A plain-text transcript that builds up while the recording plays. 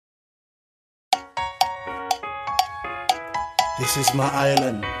This is my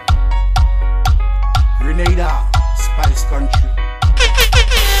island, Grenada, Spice Country. Love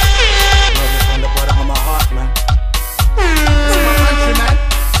it from the bottom of my heart, man. This is my country, man.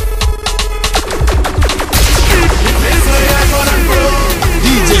 This way I gonna grow.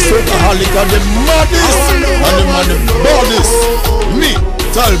 DJ Soca-holic and the maddest and the man the baddest. Me,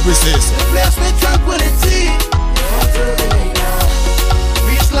 Talbot says. The place with tranquility,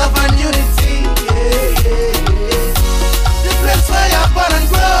 peace, love and unity. Yeah, yeah. The place where you're born and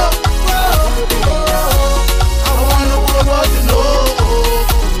grow. I want the whole world to know.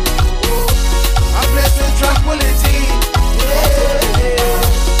 A place with tranquility, yeah.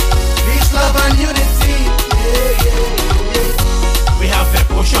 Peace, love and unity. Yeah. We have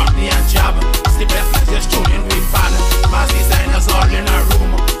Peppo, Shortney and Jab. Sleepless nights just tuning with fan. Mass designers all in a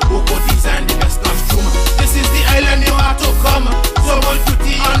room who could design the best costume. This is the island you have to come. So much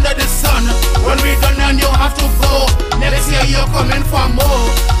beauty under the sun. When we done and you have to go. Next year you're coming for more.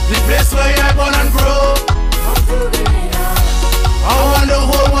 The place where you're born and grow. I want the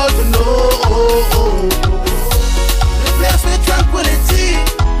whole world to know. The place with tranquility,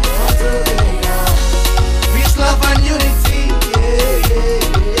 peace, love and unity.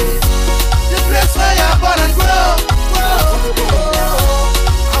 The place where you're born and grow.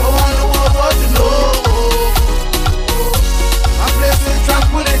 I want the whole world to know. A place with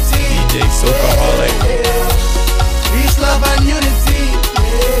tranquility, DJ Soca-holic. peace, love and unity.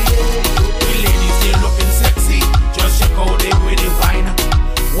 We ladies, they looking sexy. Just check out them with the wine.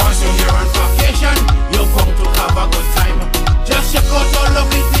 Once you're here on vacation, you're going to have a good time. Just check out our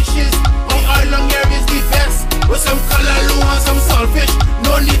lovely dishes. The island here is the best. With some callaloo and some saltfish.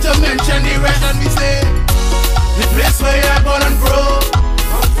 No need to mention the rest. And we say, the place where you're born and grow.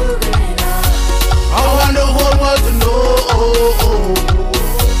 I want the whole world to know.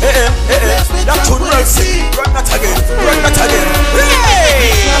 That tune right, run that again, run that again. Hey!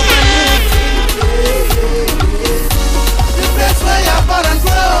 The place where you're born and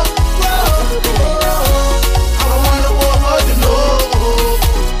grow. I want the whole world to know.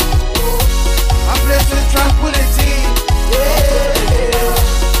 A place with tranquility,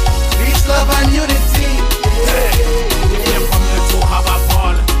 peace, love and unity. If you come here to have a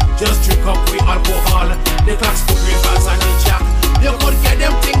ball, just drink up with alcohol. The clocks put rivers and the jack. You could get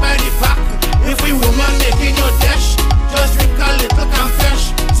them thing by the pack. If we woman making your dash, just drink a little confesh.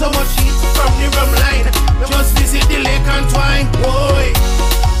 So much heat from the rum line. Just visit the lake and twine. Boy,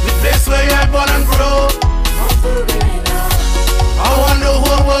 the place where you're born and grow. I want the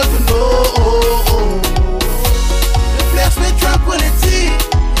whole world to know. The place with tranquility,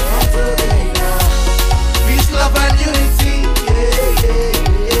 peace, love and unity.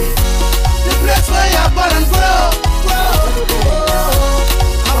 The place where you're born and grow.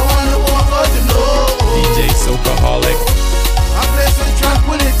 I want the whole world to know. DJ Soca-holic. A place with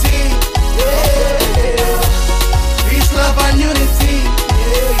tranquility, peace, love and unity.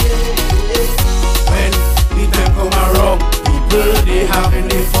 When the time come around, people they having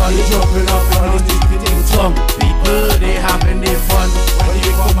their fun. They jumping up and they spitting tongue. People they having their fun. When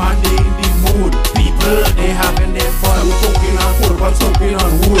you come and they in the mood, people they having their fun. Some cooking on food, but cooking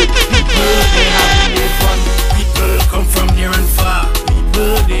on wood. People they having their fun. People come from near and far.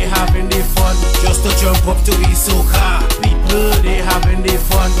 People they having their fun. Just to jump up to the soca. People they having their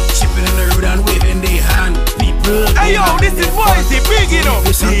fun. Chipping in the road and waving their hand. People they hey yo, this is Whine, big you know.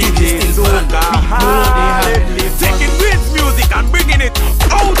 DJ Soca-holic, taking with music and bringing it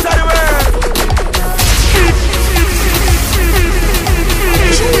out of the world.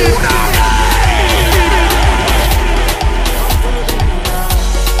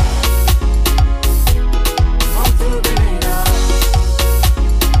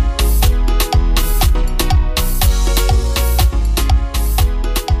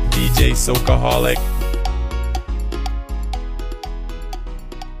 DJ Soca-holic.